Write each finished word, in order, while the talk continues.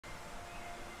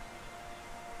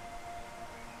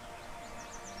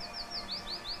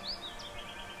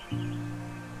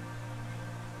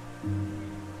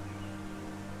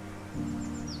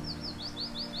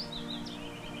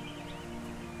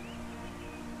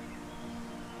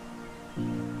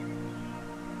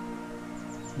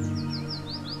Isn't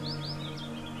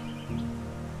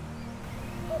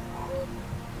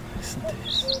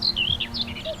this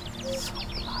so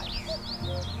nice?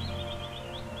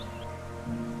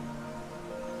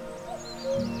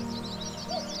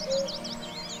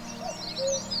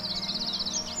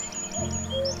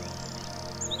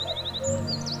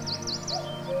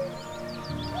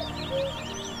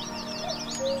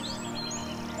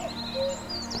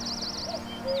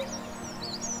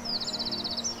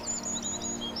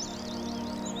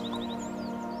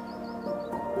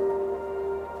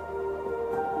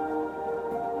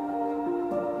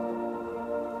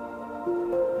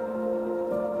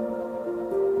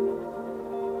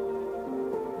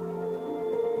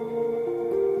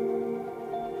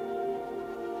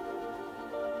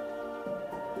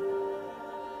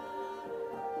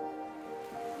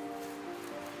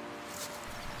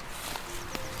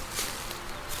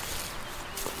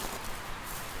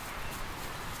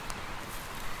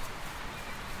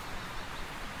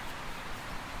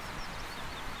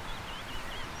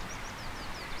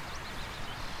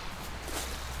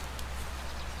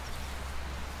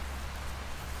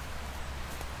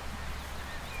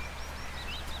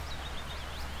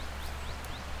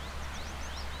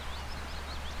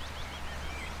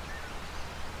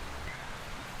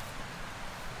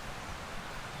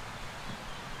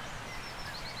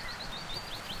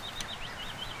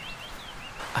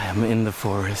 I am in the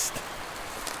forest.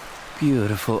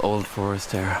 Beautiful old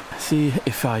forest there. See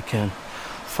if I can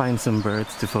find some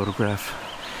birds to photograph.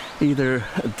 Either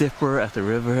a dipper at the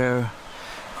river here,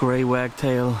 grey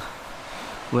wagtail,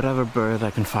 whatever bird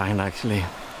I can find actually.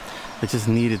 I just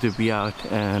needed to be out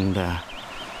and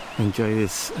enjoy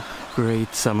this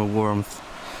great summer warmth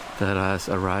that has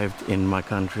arrived in my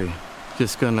country.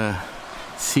 Just gonna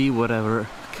see whatever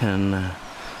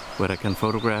what I can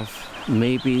photograph.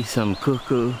 Maybe some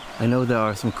cuckoo. I know there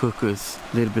are some cuckoos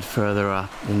a little bit further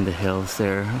up in the hills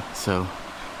there, so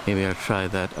maybe I'll try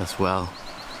that as well.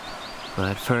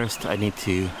 But first I need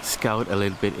to scout a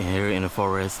little bit here in the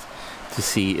forest to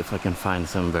see if I can find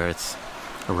some birds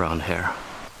around here.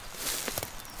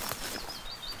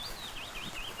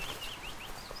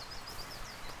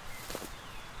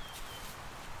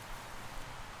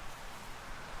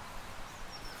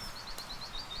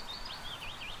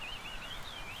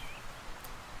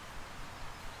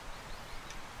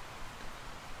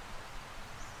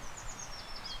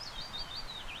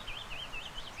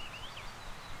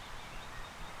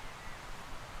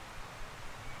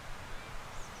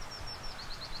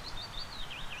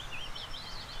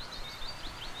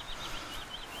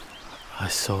 I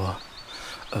saw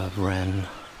a wren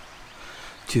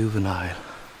juvenile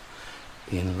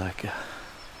in like a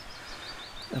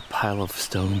pile of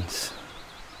stones.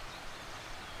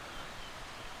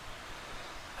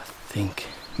 I think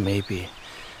maybe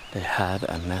they had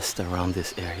a nest around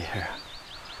this area here.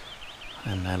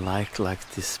 And I like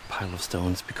this pile of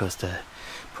stones because they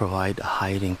provide a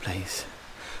hiding place.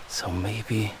 So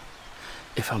maybe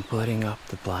if I'm putting up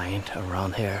the blind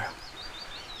around here,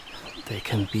 they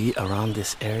can be around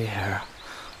this area here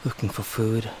looking for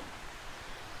food,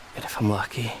 and if I'm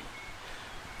lucky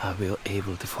I'll be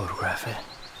able to photograph it.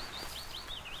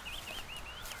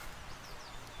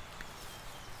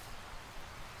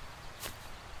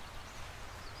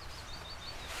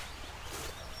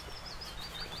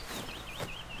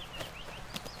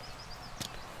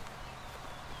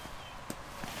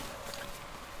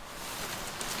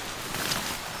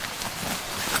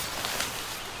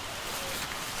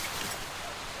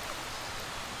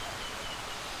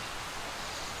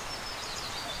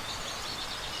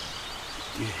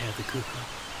 Do you hear the cuckoo?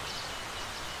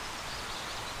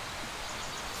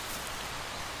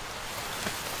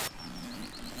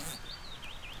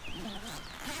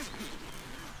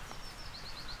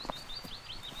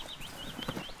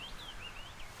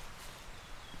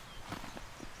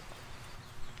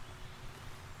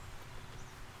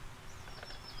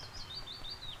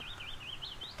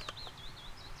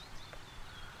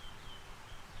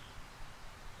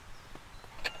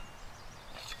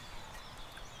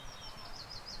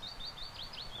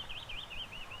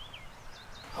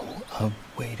 I've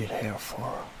waited here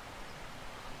for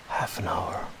half an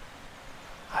hour.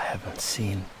 I haven't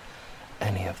seen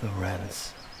any of the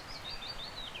wrens.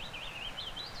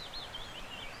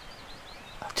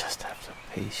 I just have to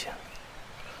be patient.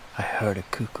 I heard a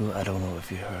cuckoo. I don't know if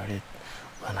you heard it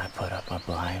when I put up my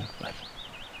blind, but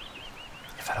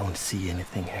if I don't see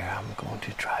anything here, I'm going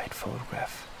to try to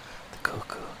photograph the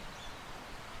cuckoo.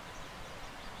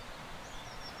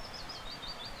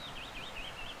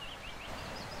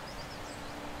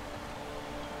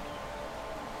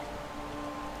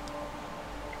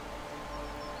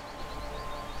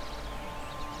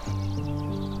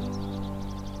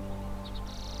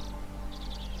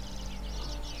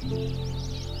 That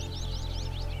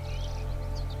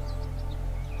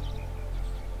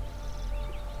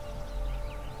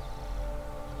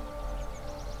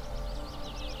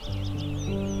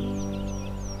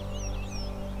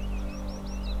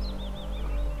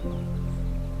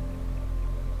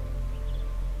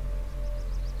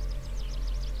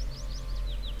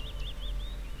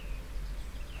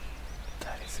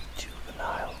is a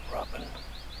juvenile robin.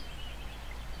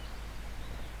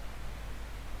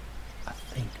 I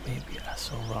think maybe I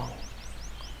saw wrong.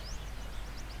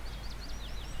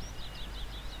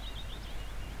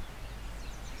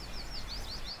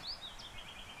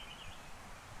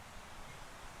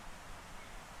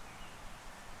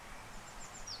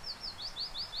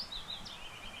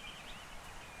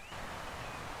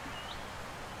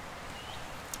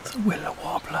 It's a willow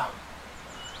warbler.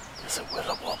 There's a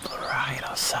willow warbler right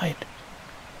outside.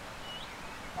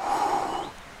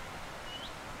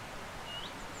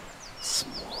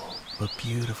 Small but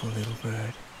beautiful little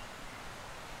bird.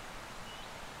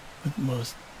 But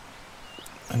most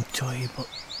enjoyable.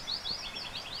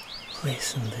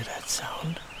 Listen to that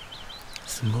sound.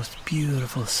 It's the most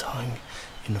beautiful song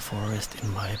in the forest,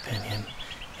 in my opinion,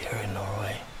 here in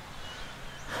Norway.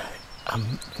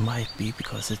 It might be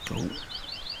because it goes.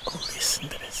 Oh, listen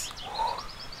to this.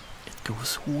 It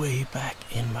goes way back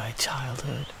in my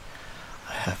childhood.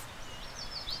 I have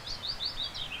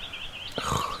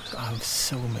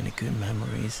so many good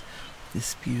memories of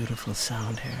this beautiful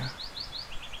sound here.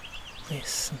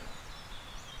 Listen.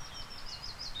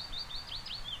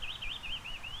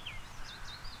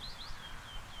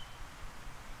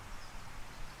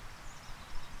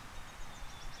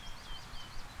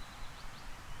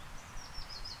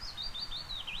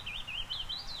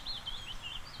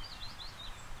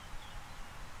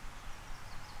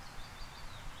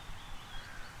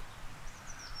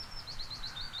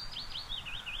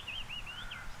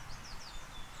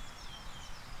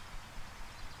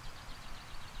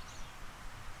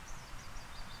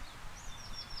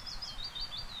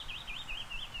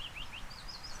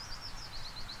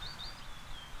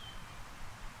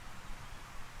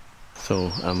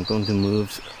 So I'm going to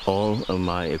move all of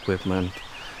my equipment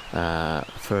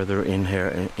further in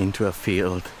here into a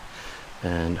field,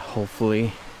 and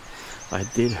hopefully I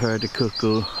did hear the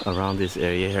cuckoo around this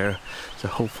area here, so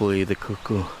hopefully the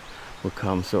cuckoo will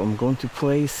come. So I'm going to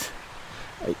place,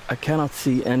 I cannot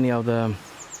see any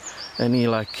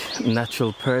like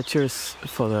natural perchers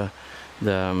for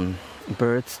the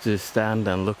birds to stand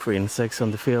and look for insects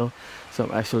on the field, so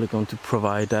I'm actually going to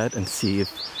provide that and see if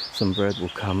some bird will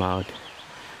come out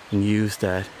and use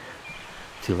that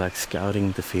to like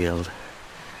scouting the field.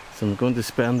 So I'm going to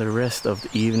spend the rest of the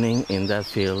evening in that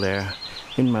field there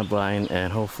in my blind,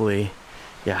 and hopefully,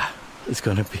 yeah, it's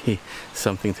gonna be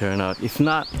something turn out. If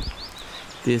not,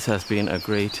 this has been a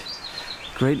great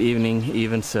evening,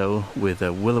 even so, with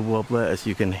a willow warbler, as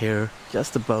you can hear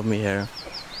just above me here.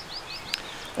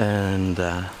 And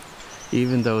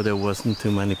even though there wasn't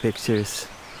too many pictures,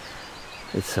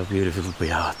 it's so beautiful to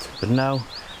be out. But now,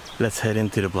 let's head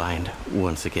into the blind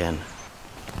once again.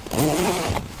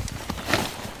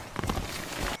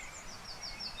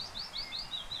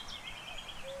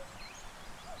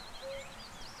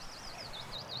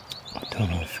 I don't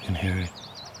know if you can hear it,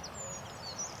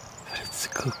 but it's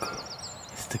the cuckoo.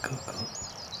 It's the cuckoo.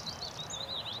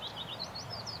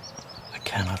 I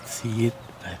cannot see it,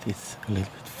 but it's a little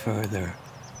bit further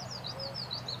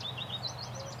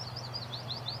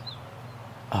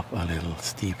up a little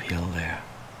steep hill there.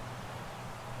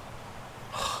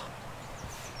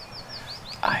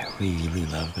 I really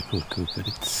love the cuckoo, but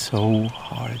it's so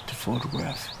hard to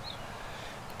photograph.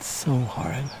 It's so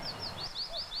hard.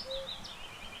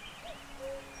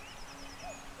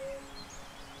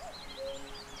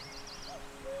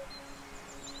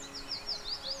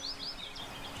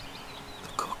 The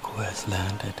cuckoo has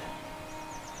landed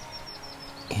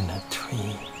in a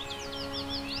tree,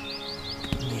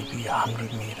 maybe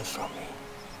 100 meters from me.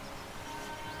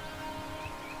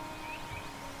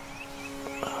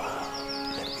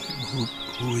 Let me move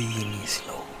really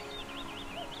slow.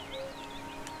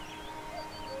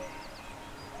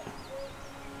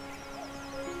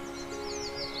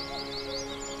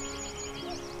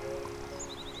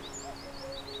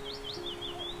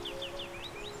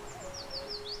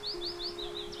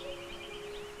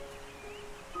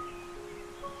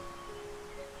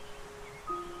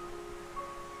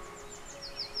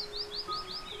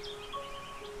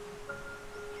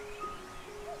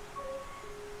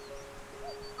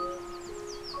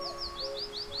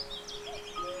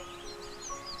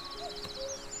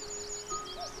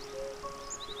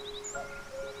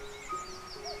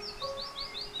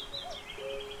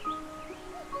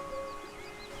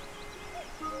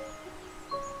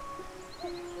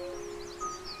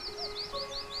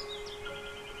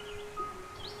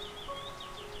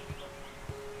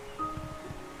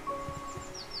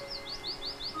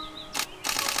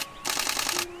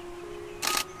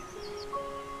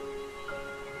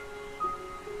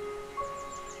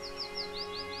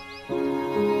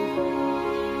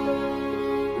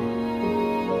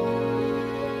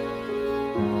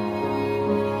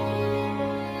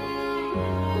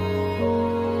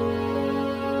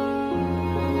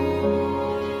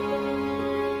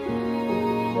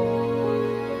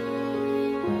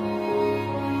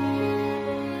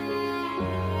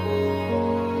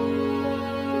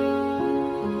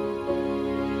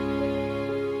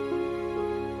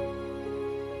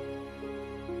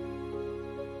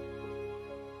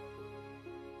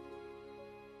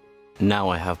 now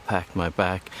I have packed my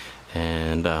bag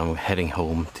and I'm heading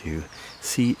home to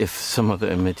see if some of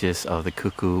the images of the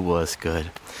cuckoo was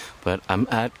good. But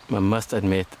I must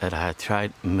admit that I had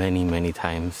tried many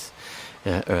times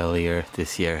earlier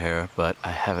this year here, but I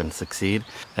haven't succeeded,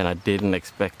 and I didn't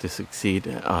expect to succeed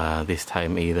this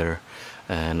time either.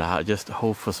 And I just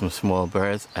hope for some small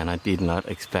birds, and I did not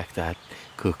expect that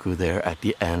cuckoo there at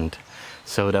the end.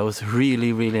 So that was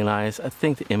really nice. I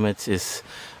think the image is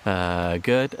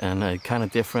good and kind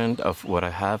of different of what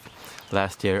I have.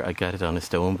 Last year I got it on a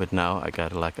stone, but now I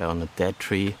got it like on a dead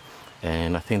tree,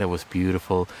 and I think that was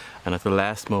beautiful. And at the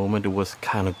last moment it was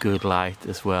kind of good light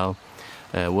as well.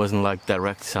 It wasn't like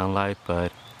direct sunlight,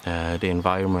 but the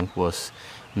environment was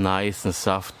nice and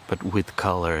soft, but with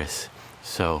colors.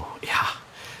 So yeah,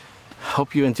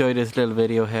 hope you enjoyed this little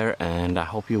video here, and I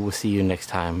hope you will see you next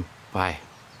time. Bye.